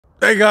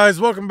Hey guys,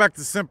 welcome back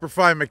to Semper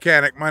Fi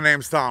Mechanic. My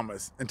name's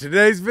Thomas. In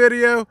today's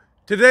video,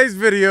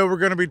 we're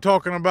going to be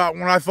talking about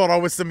when I thought I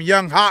was some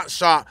young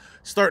hotshot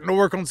starting to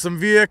work on some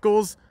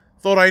vehicles.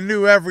 Thought I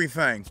knew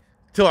everything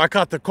till I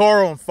caught the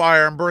car on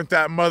fire and burnt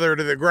that mother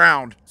to the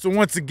ground. So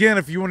once again,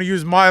 if you want to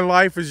use my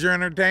life as your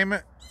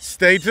entertainment,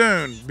 stay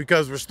tuned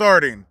because we're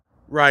starting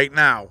right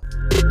now.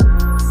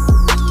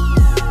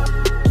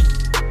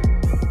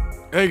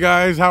 Hey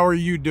guys, how are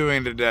you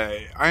doing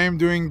today? I am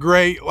doing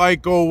great,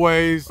 like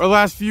always. Our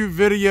last few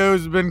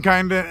videos have been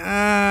kind of,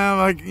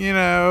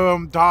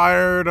 I'm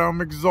tired, I'm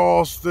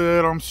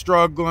exhausted, I'm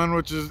struggling,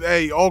 which is,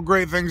 hey, all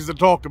great things to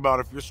talk about.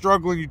 If you're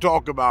struggling, you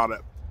talk about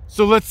it.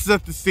 So let's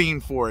set the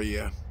scene for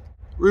you.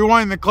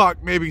 Rewind the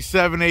clock maybe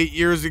 7-8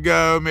 years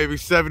ago, maybe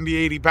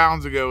 70-80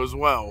 pounds ago as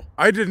well.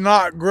 I did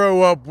not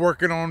grow up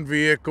working on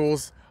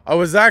vehicles. I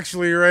was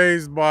actually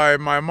raised by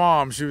my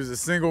mom. She was a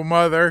single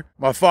mother.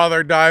 My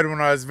father died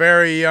when I was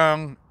very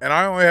young, and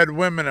I only had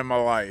women in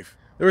my life.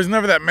 There was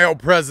never that male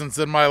presence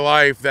in my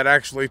life that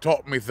actually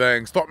taught me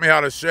things, taught me how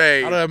to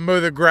shave, how to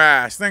mow the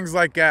grass, things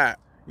like that.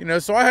 You know,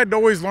 so I had to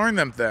always learn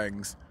them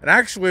things. And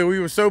actually, we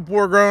were so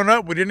poor growing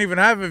up, we didn't even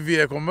have a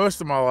vehicle most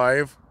of my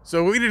life.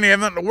 So we didn't have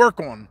nothing to work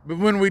on. But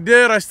when we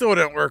did, I still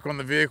didn't work on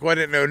the vehicle. I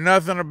didn't know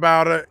nothing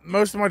about it.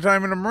 Most of my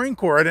time in the Marine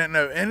Corps, I didn't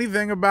know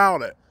anything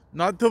about it.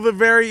 Not till the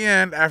very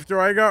end,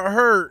 after I got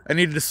hurt, I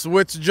needed to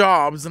switch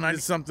jobs and I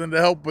needed something to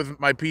help with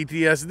my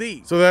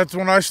PTSD. So that's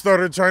when I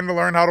started trying to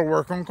learn how to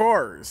work on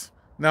cars.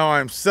 Now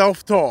I'm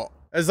self-taught.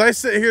 As I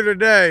sit here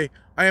today,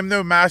 I am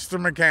no master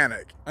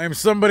mechanic. I am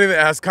somebody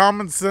that has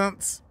common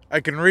sense. I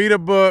can read a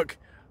book,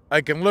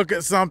 I can look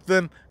at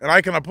something, and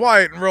I can apply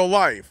it in real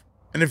life.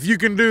 And if you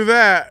can do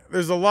that,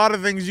 there's a lot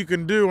of things you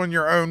can do on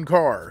your own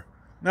car.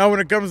 Now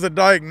when it comes to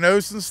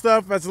diagnosing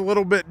stuff, that's a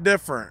little bit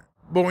different.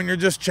 But when you're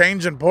just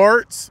changing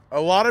parts,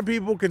 a lot of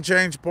people can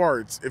change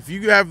parts. If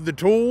you have the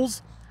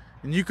tools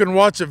and you can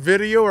watch a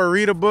video or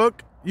read a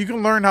book, you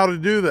can learn how to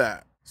do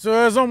that. So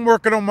as I'm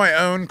working on my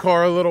own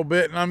car a little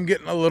bit and I'm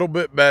getting a little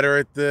bit better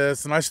at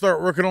this and I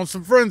start working on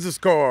some friends'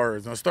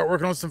 cars and I start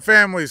working on some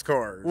family's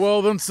cars.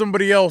 Well, then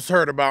somebody else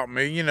heard about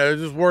me, you know,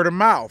 just word of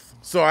mouth.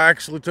 So I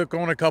actually took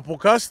on a couple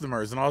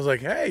customers and I was like,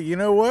 hey, you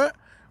know what?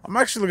 I'm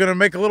actually going to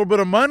make a little bit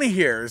of money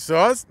here. So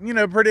I was,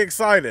 pretty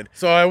excited.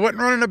 So I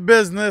wasn't running a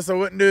business. I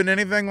wasn't doing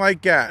anything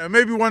like that.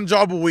 Maybe one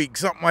job a week,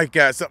 something like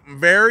that. Something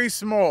very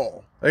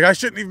small. Like I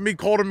shouldn't even be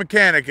called a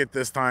mechanic at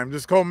this time.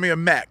 Just call me a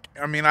mech.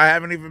 I mean, I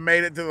haven't even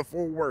made it to the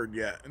full word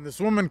yet. And this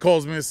woman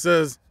calls me and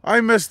says, hi,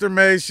 Mr.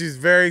 May. She's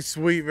very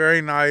sweet,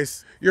 very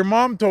nice. Your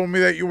mom told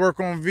me that you work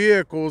on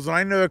vehicles. And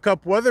I know a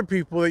couple other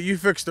people that you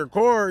fixed their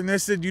car. And they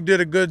said you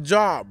did a good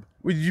job.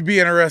 Would you be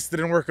interested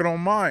in working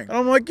on mine? And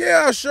I'm like,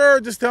 yeah, sure.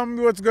 Just tell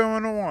me what's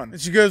going on. And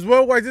she goes,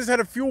 well, I just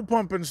had a fuel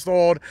pump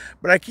installed,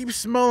 but I keep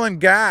smelling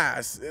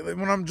gas.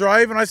 When I'm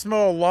driving, I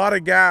smell a lot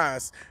of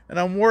gas, and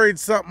I'm worried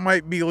something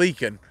might be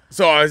leaking.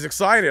 So I was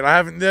excited. I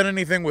haven't done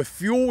anything with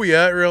fuel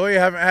yet, really.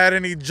 I haven't had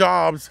any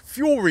jobs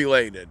fuel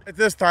related. At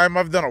this time,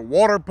 I've done a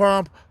water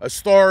pump, a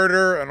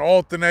starter, an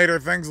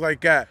alternator, things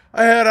like that.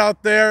 I head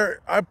out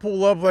there, I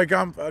pull up like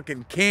I'm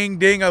fucking king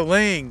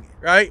ding-a-ling,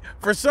 right?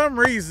 For some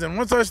reason,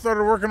 once I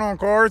started working on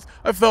cars,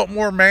 I felt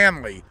more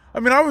manly. I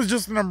mean, I was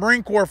just in the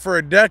Marine Corps for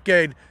a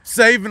decade,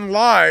 saving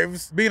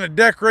lives, being a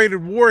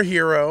decorated war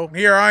hero.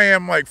 Here I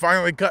am, like,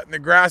 finally cutting the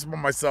grass by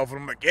myself,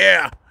 and I'm like,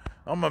 yeah,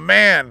 I'm a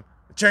man.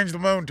 Changed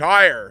my own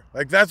tire.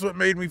 Like that's what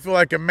made me feel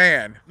like a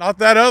man, not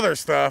that other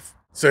stuff.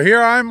 So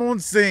here I'm on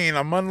scene.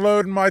 I'm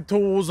unloading my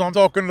tools. I'm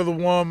talking to the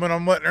woman.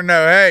 I'm letting her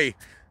know, hey,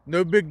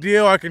 no big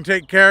deal. I can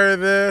take care of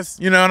this.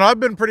 And I've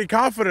been pretty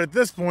confident at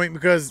this point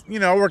because,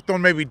 I worked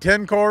on maybe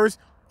 10 cars.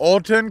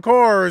 All 10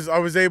 cars, I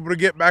was able to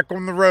get back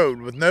on the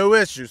road with no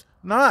issues.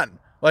 None.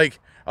 Like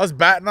I was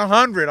batting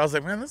 100. I was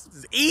like, man, this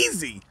is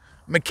easy.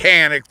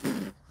 Mechanic.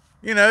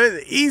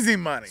 It's easy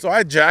money. So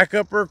I jack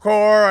up her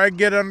car, I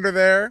get under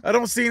there. I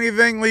don't see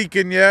anything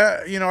leaking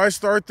yet. I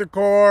start the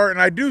car and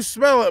I do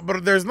smell it,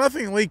 but there's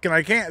nothing leaking.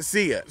 I can't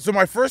see it. So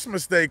my first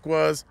mistake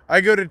was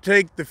I go to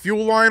take the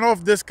fuel line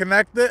off,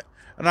 disconnect it,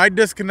 and I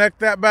disconnect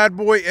that bad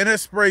boy and it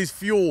sprays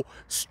fuel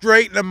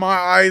straight into my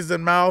eyes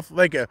and mouth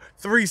like a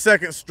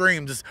 3-second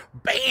stream, just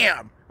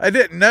bam. I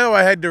didn't know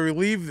I had to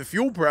relieve the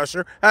fuel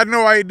pressure. I had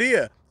no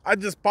idea. I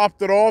just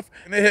popped it off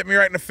and it hit me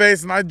right in the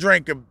face and I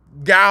drank a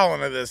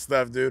gallon of this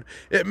stuff, dude.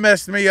 It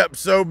messed me up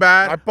so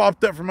bad. I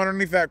popped up from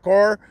underneath that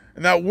car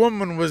and that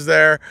woman was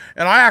there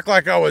and I act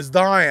like I was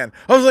dying.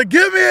 I was like,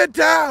 give me a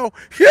towel,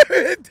 give me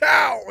a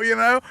towel,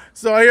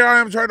 So here I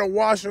am trying to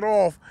wash it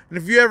off. And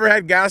if you ever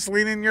had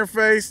gasoline in your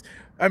face,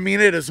 I mean,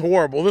 it is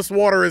horrible. This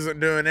water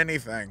isn't doing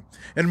anything.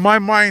 And my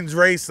mind's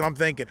racing. I'm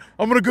thinking,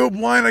 I'm going to go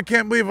blind. I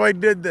can't believe I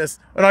did this.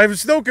 And I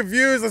was still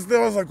confused. I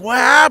was like, what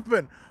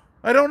happened?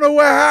 I don't know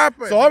what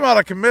happened. So I'm out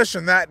of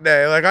commission that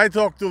day. Like I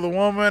talked to the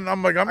woman,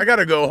 I'm like, I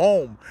gotta go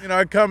home.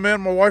 I come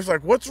in, my wife's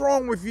like, what's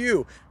wrong with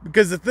you?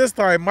 Because at this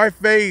time, my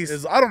face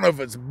is, I don't know if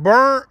it's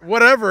burnt,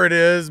 whatever it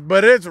is,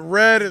 but it's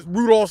red as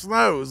Rudolph's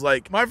nose.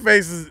 Like my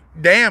face is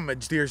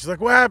damaged here. She's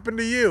like, what happened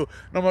to you?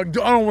 And I'm like,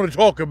 I don't want to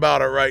talk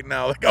about it right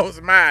now. Like I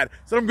was mad.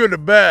 So I'm going to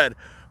bed.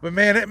 But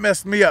man, it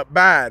messed me up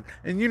bad.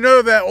 And you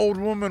know that old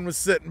woman was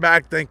sitting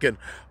back thinking,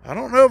 I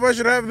don't know if I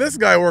should have this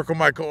guy work on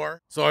my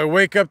car. So I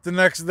wake up the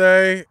next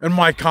day and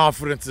my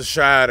confidence is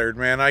shattered,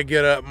 man. I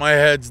get up, my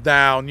head's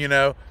down, you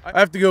know. I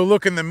have to go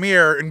look in the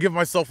mirror and give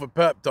myself a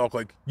pep talk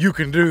like, you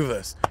can do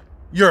this.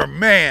 You're a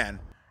man.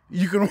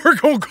 You can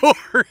work on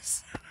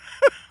cars.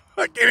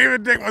 I can't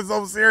even take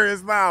myself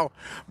serious now.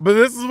 But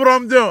this is what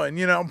I'm doing,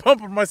 you know. I'm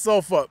pumping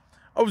myself up.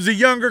 I was a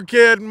younger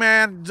kid,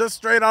 man, just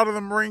straight out of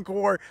the Marine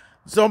Corps.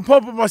 So I'm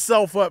pumping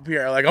myself up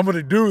here. Like, I'm going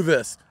to do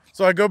this.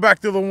 So I go back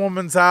to the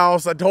woman's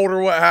house. I told her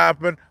what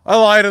happened. I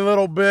lied a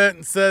little bit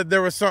and said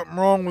there was something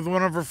wrong with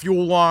one of her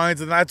fuel lines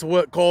and that's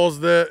what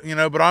caused it, you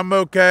know, but I'm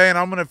okay and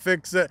I'm going to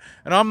fix it.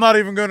 And I'm not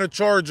even going to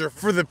charge her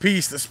for the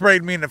piece that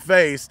sprayed me in the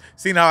face.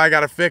 See, now I got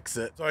to fix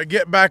it. So I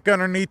get back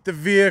underneath the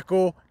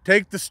vehicle,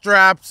 take the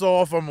straps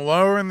off. I'm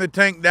lowering the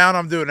tank down.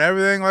 I'm doing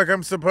everything like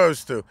I'm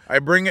supposed to. I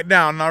bring it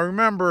down. Now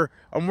remember,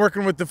 I'm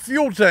working with the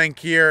fuel tank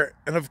here.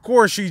 And of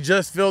course, she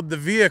just filled the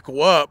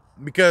vehicle up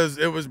because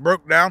it was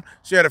broke down.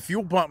 She had a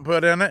fuel pump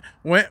put in it,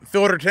 went,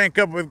 filled her tank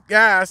up with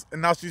gas,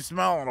 and now she's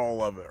smelling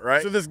all of it,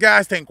 right? So this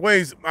gas tank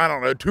weighs, I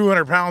don't know,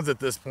 200 pounds at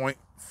this point,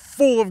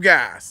 full of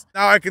gas.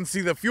 Now I can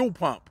see the fuel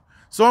pump.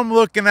 So I'm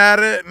looking at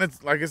it, and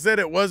it's like I said,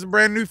 it was a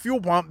brand new fuel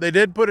pump. They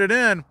did put it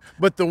in,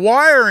 but the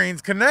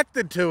wirings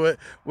connected to it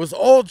was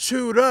all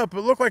chewed up.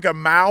 It looked like a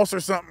mouse or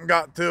something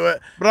got to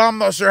it, but I'm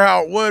not sure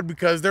how it would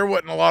because there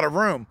wasn't a lot of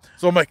room.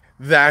 So I'm like,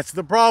 that's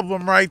the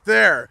problem right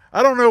there.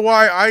 I don't know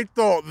why I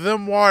thought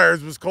them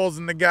wires was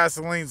causing the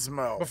gasoline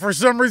smell, but for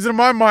some reason in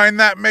my mind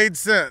that made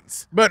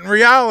sense. But in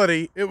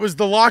reality, it was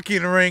the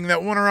locking ring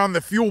that went around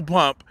the fuel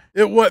pump.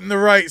 It wasn't the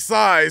right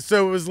size,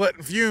 so it was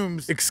letting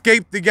fumes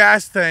escape the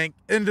gas tank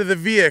into the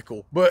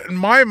vehicle. But in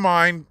my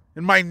mind,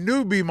 in my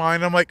newbie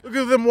mind, I'm like, look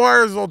at them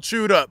wires all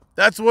chewed up.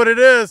 That's what it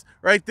is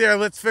right there.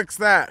 Let's fix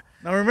that.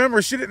 Now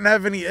remember, she didn't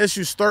have any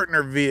issues starting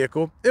her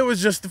vehicle. It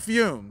was just the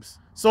fumes.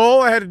 So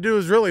all I had to do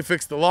was really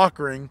fix the lock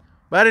ring,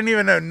 but I didn't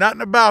even know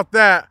nothing about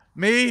that.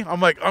 Me,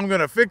 I'm like, I'm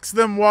gonna fix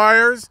them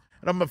wires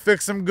and I'm gonna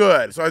fix them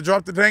good. So I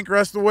dropped the tank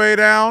rest the way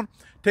down,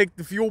 take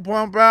the fuel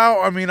pump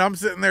out. I mean, I'm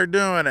sitting there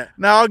doing it.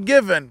 Now,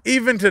 given,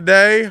 even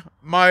today,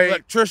 my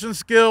electrician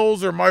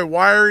skills or my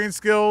wiring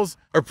skills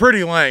are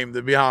pretty lame,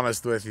 to be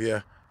honest with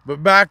you.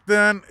 But back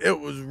then, it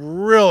was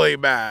really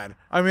bad.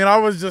 I mean, I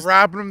was just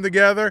wrapping them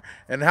together,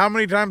 and how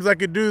many times I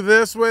could do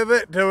this with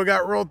it till it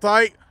got real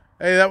tight,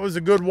 hey, that was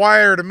a good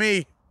wire to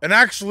me. And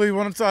actually,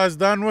 once I was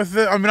done with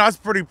it, I mean, I was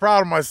pretty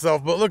proud of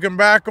myself, but looking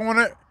back on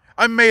it,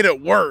 I made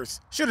it worse.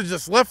 Should have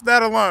just left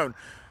that alone.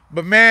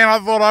 But man, I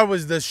thought I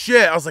was the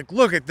shit. I was like,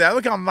 look at that.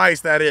 Look how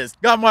nice that is.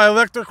 Got my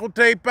electrical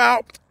tape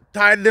out,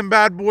 tied them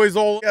bad boys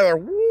all together.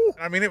 Woo!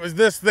 I mean, it was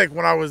this thick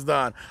when I was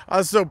done. I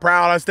was so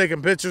proud. I was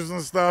taking pictures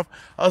and stuff.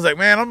 I was like,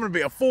 man, I'm going to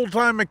be a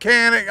full-time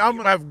mechanic. I'm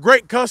going to have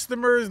great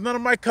customers. None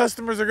of my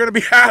customers are going to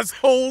be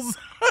assholes.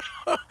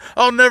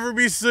 I'll never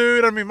be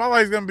sued. I mean, my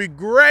life's going to be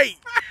great.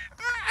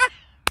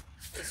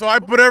 So I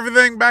put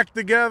everything back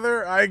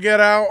together. I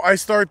get out. I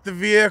start the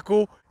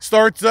vehicle.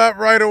 Starts up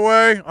right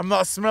away. I'm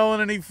not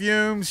smelling any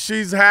fumes.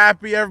 She's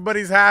happy.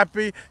 Everybody's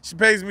happy. She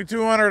pays me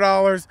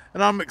 $200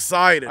 and I'm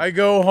excited. I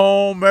go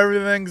home.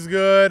 Everything's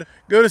good.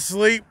 Go to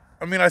sleep.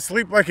 I mean, I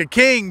sleep like a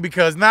king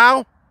because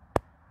now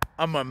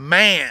I'm a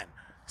man.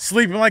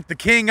 Sleeping like the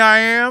king I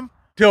am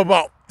till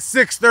about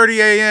 6:30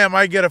 a.m.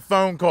 I get a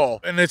phone call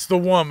and it's the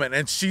woman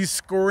and she's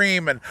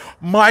screaming,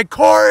 my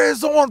car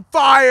is on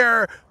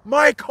fire.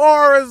 My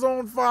car is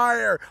on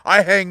fire.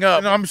 I hang up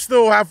and I'm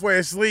still halfway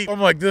asleep. I'm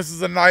like, this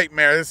is a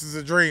nightmare. This is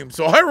a dream.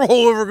 So I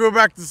roll over, go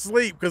back to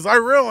sleep because I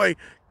really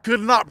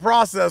could not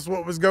process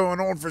what was going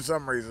on for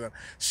some reason.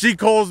 She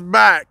calls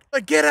back,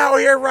 like, get out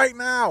here right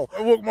now.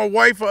 I woke my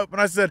wife up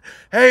and I said,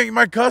 hey,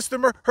 my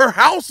customer, her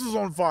house is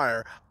on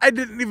fire. I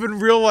didn't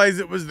even realize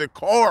it was the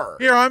car.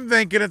 Here I'm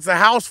thinking it's a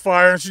house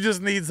fire and she just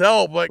needs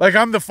help. Like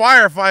I'm the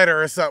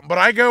firefighter or something. But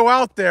I go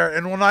out there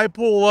and when I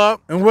pull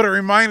up, and what it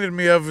reminded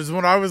me of is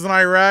when I was in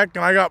Iraq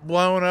and I got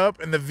blown up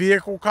and the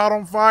vehicle caught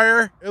on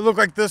fire. It looked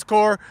like this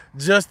car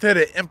just hit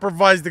an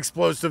improvised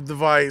explosive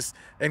device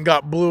and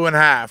got blew in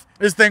half.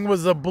 This thing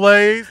was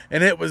ablaze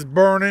and it was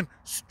burning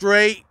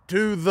straight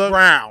to the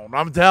ground,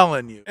 I'm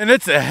telling you. And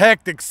it's a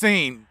hectic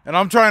scene. And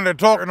I'm trying to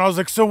talk and I was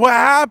like, so what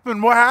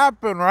happened? What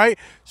happened, right?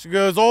 She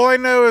goes, all I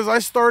know is I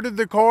started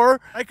the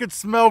car. I could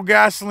smell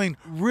gasoline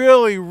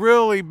really,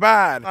 really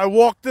bad. I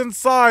walked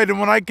inside and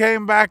when I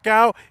came back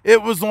out,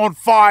 it was on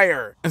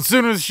fire. As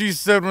soon as she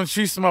said when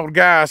she smelled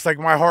gas, like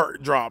my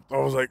heart dropped. I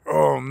was like,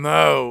 oh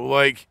no,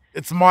 like,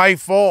 it's my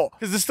fault.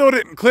 Because it still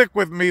didn't click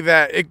with me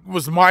that it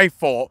was my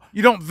fault.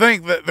 You don't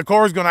think that the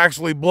car's gonna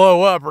actually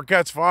blow up or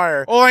catch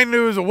fire. All I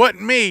knew is it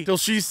wasn't me till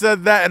she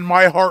said that and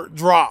my heart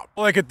dropped.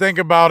 All I could think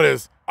about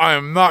is, I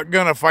am not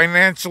gonna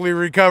financially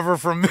recover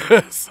from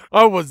this.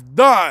 I was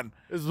done.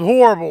 It's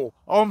horrible.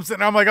 I'm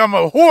like, I'm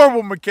a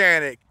horrible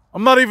mechanic.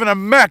 I'm not even a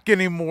mech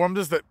anymore. I'm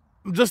just a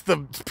I'm just a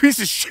piece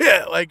of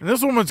shit. Like,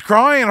 this woman's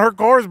crying, her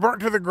car is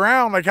burnt to the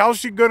ground. Like, how's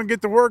she gonna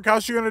get to work?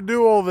 How's she gonna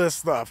do all this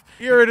stuff?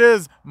 Here it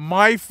is,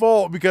 my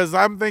fault, because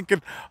I'm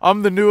thinking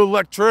I'm the new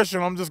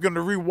electrician. I'm just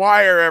gonna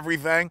rewire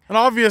everything. And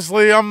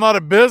obviously, I'm not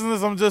a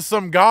business, I'm just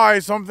some guy,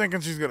 so I'm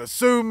thinking she's gonna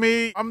sue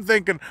me. I'm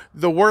thinking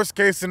the worst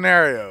case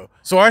scenario.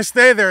 So I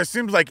stay there, it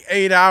seems like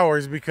 8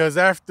 hours, because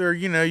after,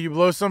 you know, you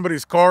blow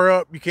somebody's car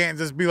up, you can't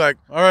just be like,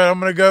 all right,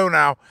 I'm gonna go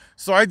now.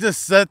 So I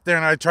just sat there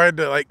and I tried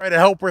to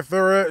help her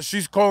through it.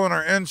 She's calling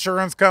her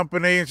insurance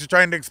company and she's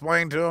trying to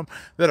explain to them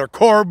that her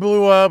car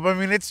blew up. I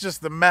mean, it's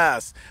just a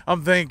mess.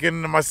 I'm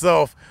thinking to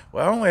myself,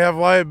 well, I only have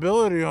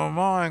liability on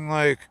mine.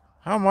 Like,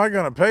 how am I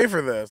gonna pay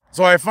for this?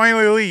 So I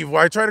finally leave.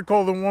 Well, I try to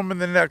call the woman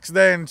the next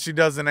day and she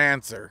doesn't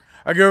answer.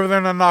 I go over there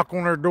and I knock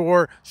on her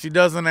door. She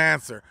doesn't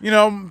answer. You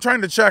know, I'm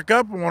trying to check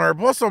up on her.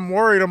 Plus, I'm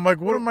worried. I'm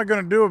like, what am I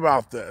going to do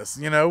about this?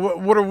 You know,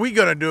 what are we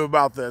going to do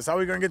about this? How are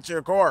we going to get you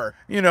a car?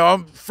 You know,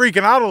 I'm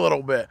freaking out a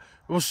little bit.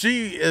 Well,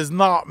 she is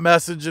not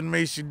messaging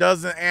me. She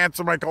doesn't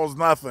answer my calls,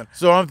 nothing.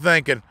 So I'm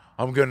thinking,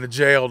 I'm going to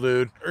jail,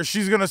 dude. Or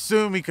she's going to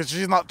sue me because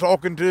she's not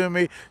talking to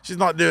me. She's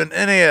not doing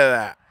any of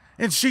that.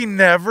 And she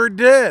never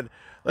did.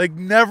 Like,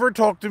 never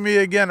talked to me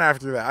again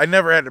after that. I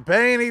never had to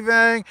pay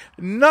anything,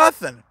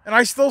 nothing. And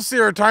I still see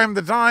her time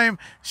to time.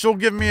 She'll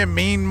give me a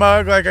mean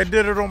mug like I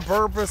did it on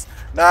purpose.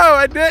 No,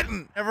 I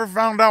didn't. Never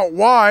found out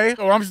why.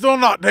 So I'm still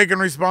not taking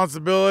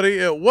responsibility.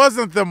 It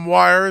wasn't them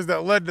wires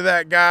that led to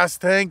that gas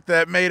tank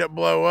that made it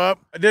blow up.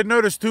 I did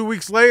notice 2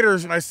 weeks later,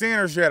 when I seen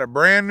her, she had a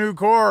brand new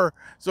car.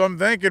 So I'm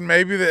thinking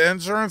maybe the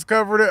insurance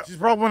covered it. She's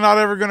probably not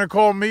ever gonna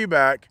call me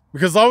back,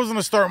 because I was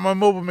gonna start my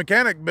mobile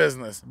mechanic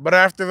business. But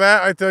after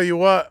that, I tell you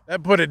what,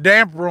 that put a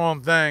damper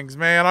on things,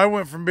 man. I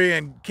went from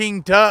being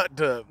King Tut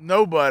to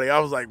nobody. I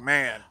was like,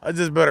 man, I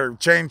just better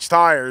change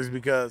tires,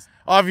 because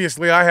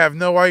obviously I have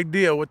no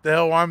idea what the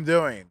hell I'm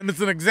doing. And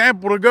it's an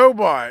example to go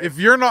by. If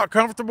you're not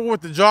comfortable with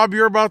the job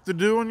you're about to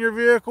do on your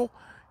vehicle,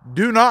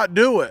 do not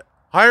do it.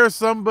 Hire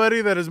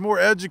somebody that is more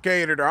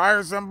educated, or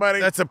hire somebody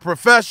that's a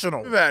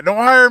professional. Do that. Don't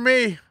hire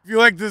me. If you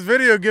like this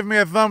video, give me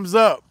a thumbs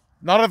up.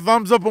 Not a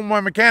thumbs up on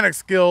my mechanic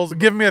skills, but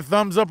give me a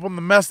thumbs up on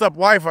the messed up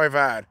life I've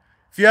had.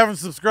 If you haven't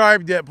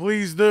subscribed yet,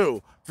 please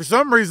do. For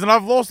some reason,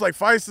 I've lost like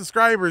 5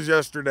 subscribers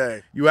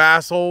yesterday, you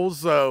assholes.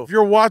 So if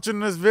you're watching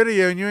this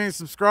video and you ain't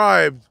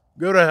subscribed,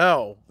 go to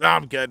hell. No,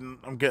 I'm kidding.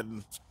 I'm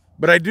kidding.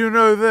 But I do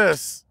know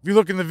this. If you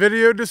look in the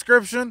video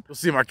description, you'll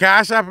see my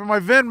Cash App and my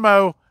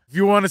Venmo. If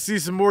you want to see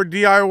some more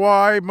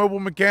DIY mobile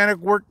mechanic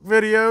work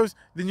videos,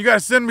 then you got to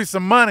send me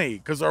some money,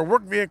 because our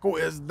work vehicle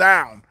is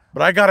down.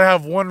 But I got to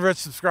have one rich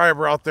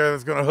subscriber out there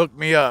that's going to hook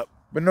me up.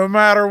 But no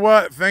matter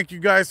what, thank you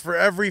guys for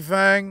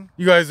everything.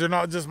 You guys are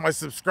not just my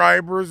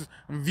subscribers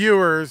and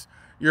viewers.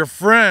 You're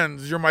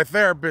friends. You're my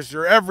therapist.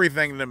 You're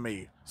everything to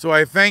me. So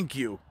I thank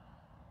you.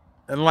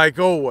 And like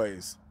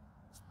always,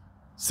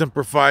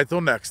 Semper Fi till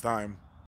next time.